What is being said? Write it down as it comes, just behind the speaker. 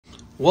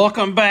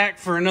Welcome back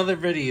for another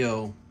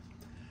video.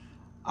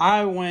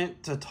 I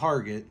went to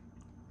Target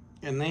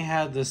and they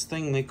had this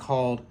thing they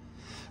called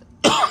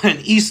an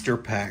Easter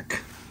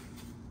pack.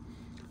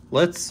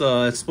 It's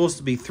supposed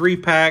to be 3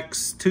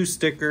 packs, 2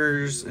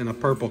 stickers, and a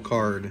purple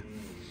card.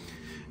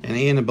 And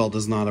Annabelle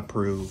does not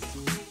approve.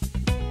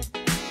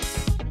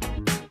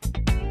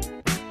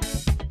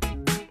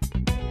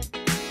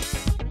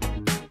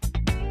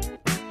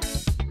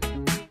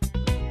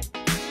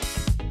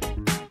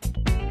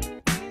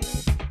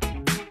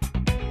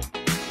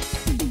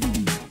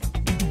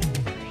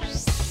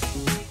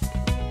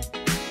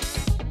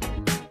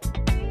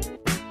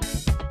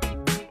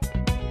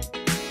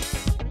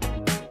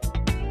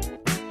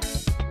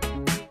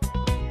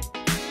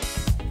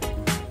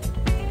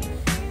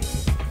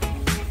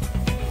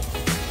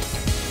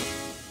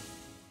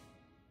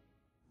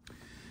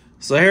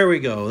 So here we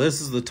go. This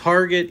is the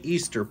Target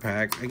Easter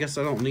pack. I guess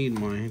I don't need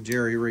my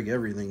Jerry Rig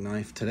Everything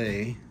knife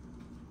today.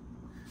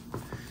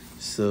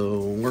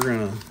 So we're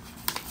gonna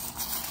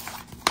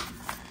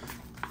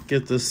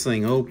get this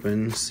thing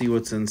open, see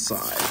what's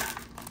inside.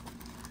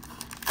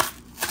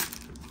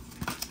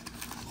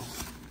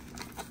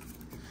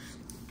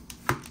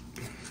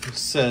 It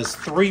says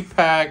 3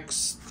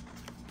 packs,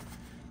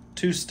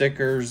 2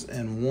 stickers,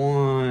 and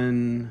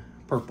 1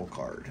 purple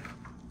card.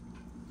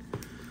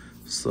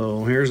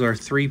 So here's our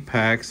 3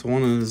 packs.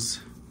 One is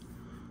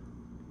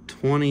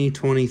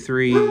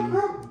 2023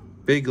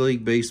 Big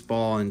League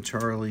Baseball and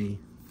Charlie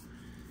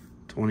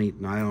 20.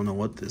 I don't know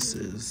what this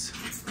is.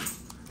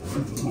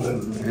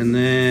 And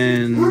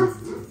then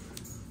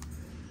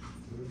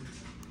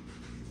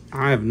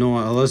I have no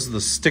idea. This is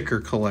the sticker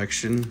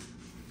collection.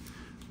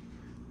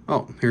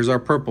 Oh, here's our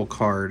purple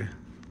card.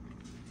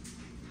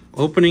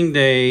 Opening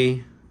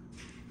day.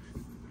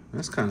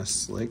 That's kind of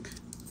slick.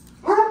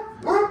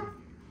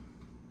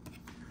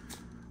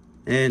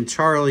 And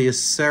Charlie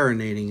is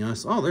serenading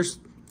us. Oh, there's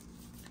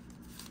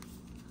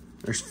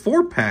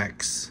 4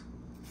 packs.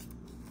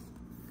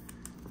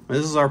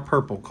 This is our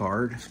purple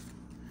card.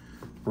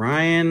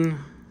 Ryan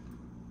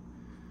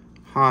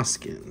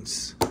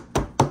Hoskins.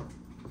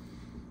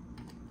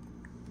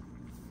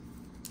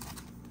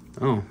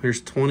 Oh, here's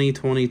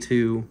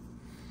 2022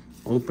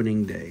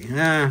 opening day.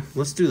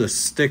 Let's do the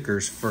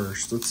stickers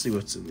first. Let's see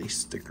what's in the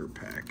sticker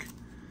pack.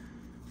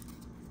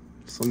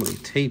 Somebody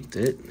taped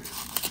it.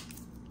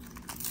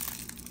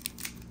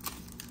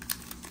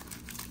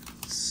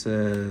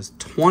 Says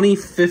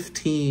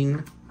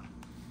 2015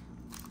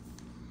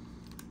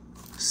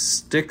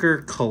 sticker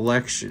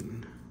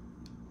collection.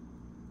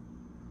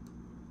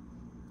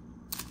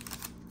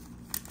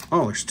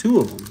 Oh, there's 2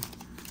 of them.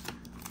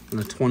 And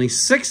a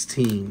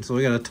 2016. So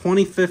we got a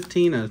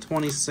 2015 and a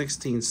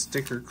 2016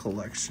 sticker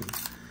collection.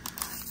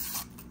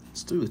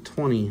 Let's do the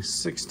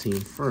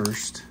 2016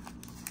 first.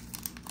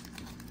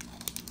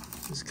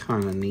 It's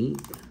kind of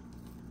neat.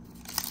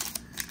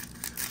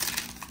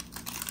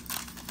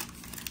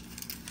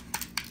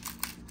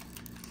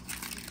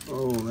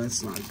 Oh,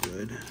 that's not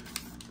good.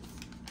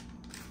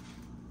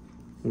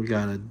 We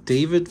got a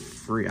David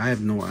Freese. I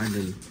didn't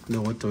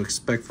know what to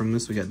expect from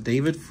this. We got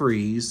David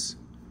Freese.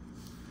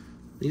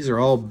 These are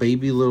all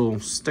baby little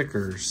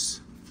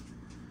stickers.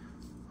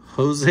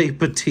 Jose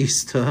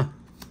Batista.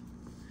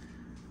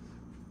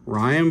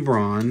 Ryan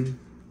Braun.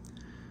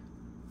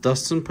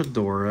 Dustin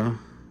Pedora.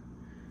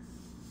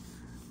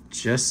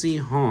 Jesse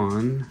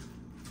Hahn.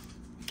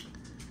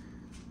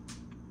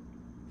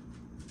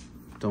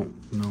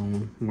 Don't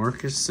know.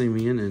 Marcus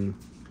Simeon and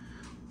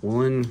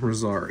Willen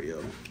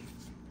Rosario.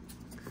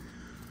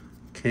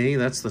 Okay,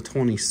 that's the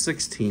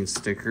 2016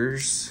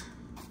 stickers.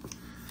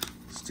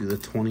 Let's do the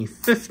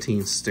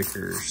 2015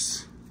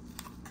 stickers.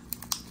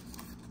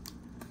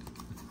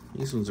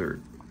 These ones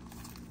are...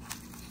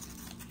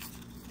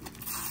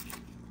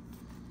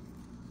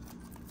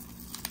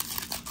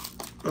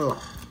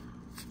 Ugh.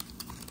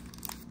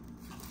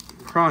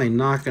 Probably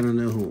not going to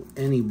know who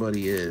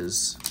anybody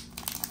is.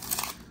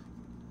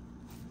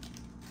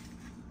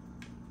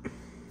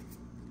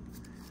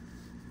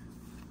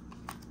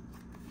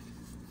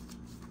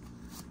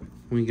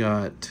 We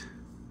got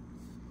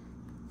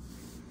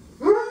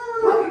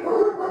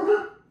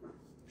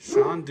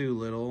Sean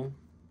Doolittle,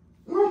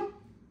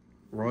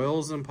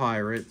 Royals and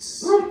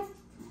Pirates,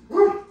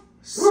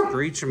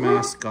 Screech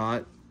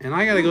Mascot, and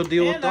I gotta go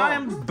deal with that.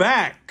 And I'm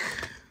back.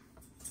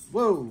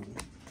 Whoa.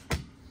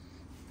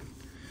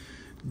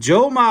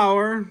 Joe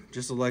Mauer,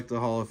 just elected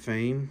Hall of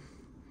Fame.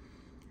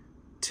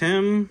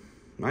 Tim,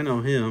 I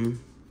know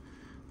him.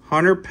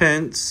 Hunter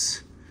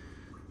Pence.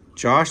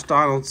 Josh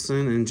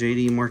Donaldson and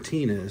JD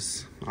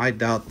Martinez. I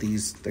doubt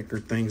these sticker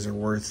things are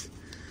worth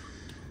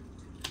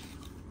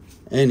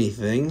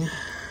anything.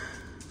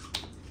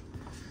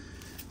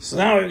 So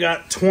now we've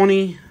got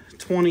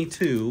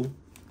 2022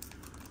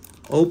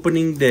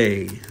 opening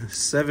day.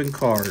 7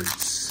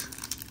 cards.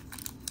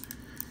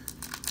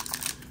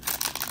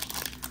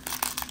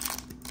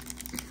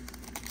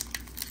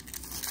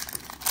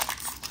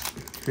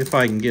 If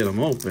I can get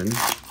them open.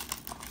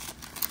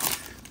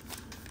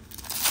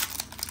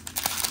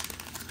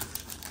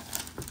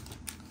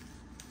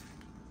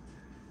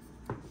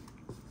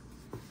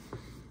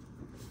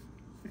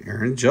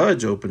 Aaron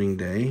Judge opening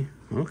day.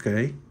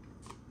 Okay.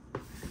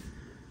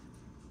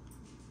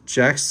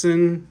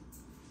 Jackson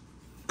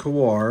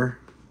Kawar.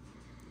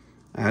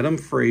 Adam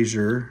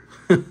Frazier.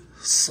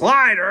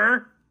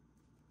 Slider.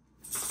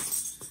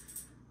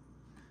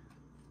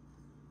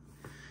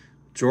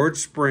 George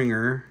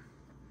Springer.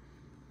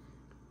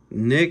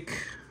 Nick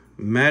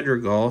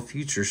Madrigal,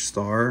 future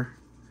star.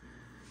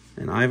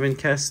 And Ivan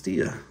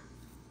Castilla.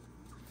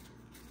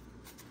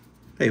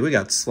 Hey, we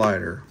got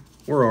Slider.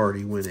 We're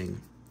already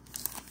winning.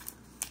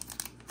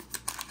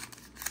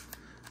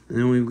 And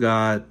then we've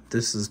got,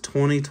 this is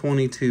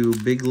 2022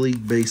 Big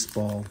League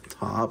Baseball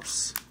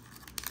Topps.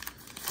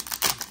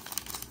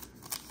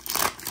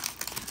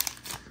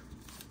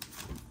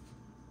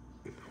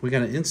 We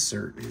got an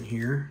insert in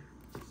here.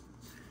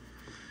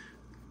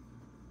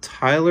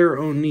 Tyler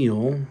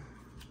O'Neill.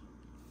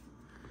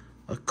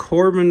 A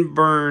Corbin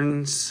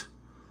Burns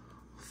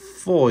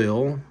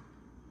foil.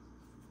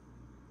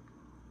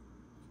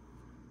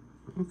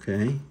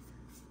 Okay.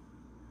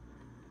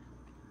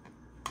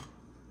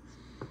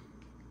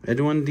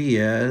 Edwin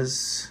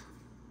Diaz.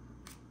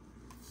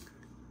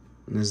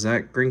 And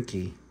Zach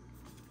Greinke.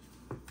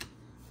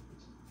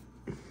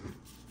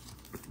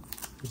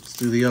 Let's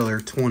do the other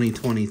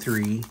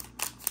 2023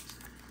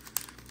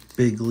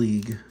 Big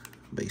League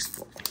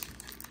Baseball.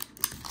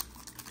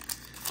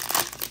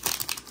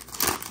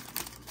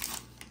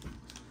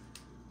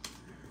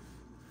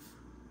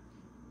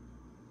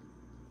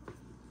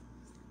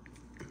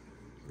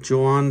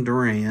 Joan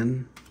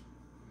Duran.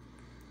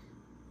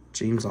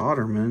 James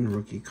Otterman,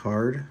 rookie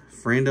card.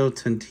 Fernando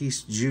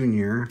Tatis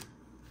Jr.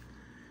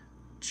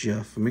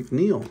 Jeff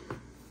McNeil.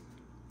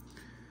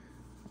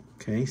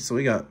 Okay, so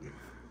we got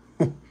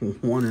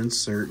one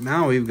insert.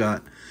 Now we've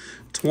got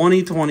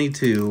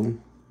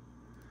 2022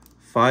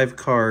 5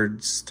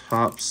 cards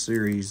Topps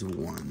Series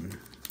 1.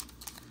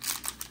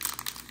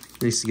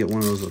 Nice to get one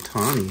of those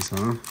Otanis,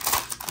 huh?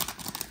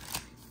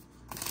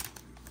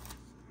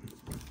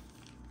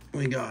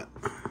 We got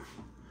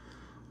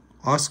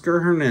Oscar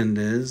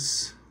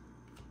Hernandez,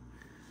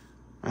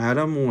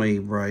 Adam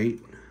Wainwright,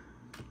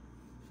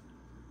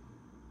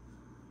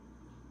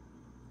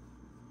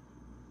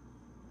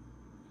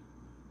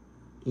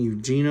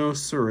 Eugenio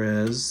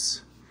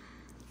Cerez,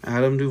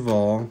 Adam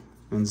Duvall,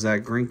 and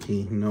Zach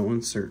Greinke. No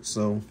insert,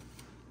 so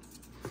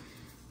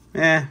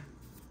it's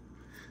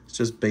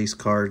just base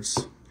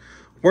cards.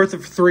 Worth it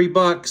for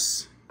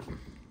 $3.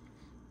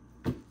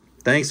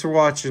 Thanks for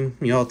watching.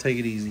 Y'all take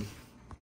it easy.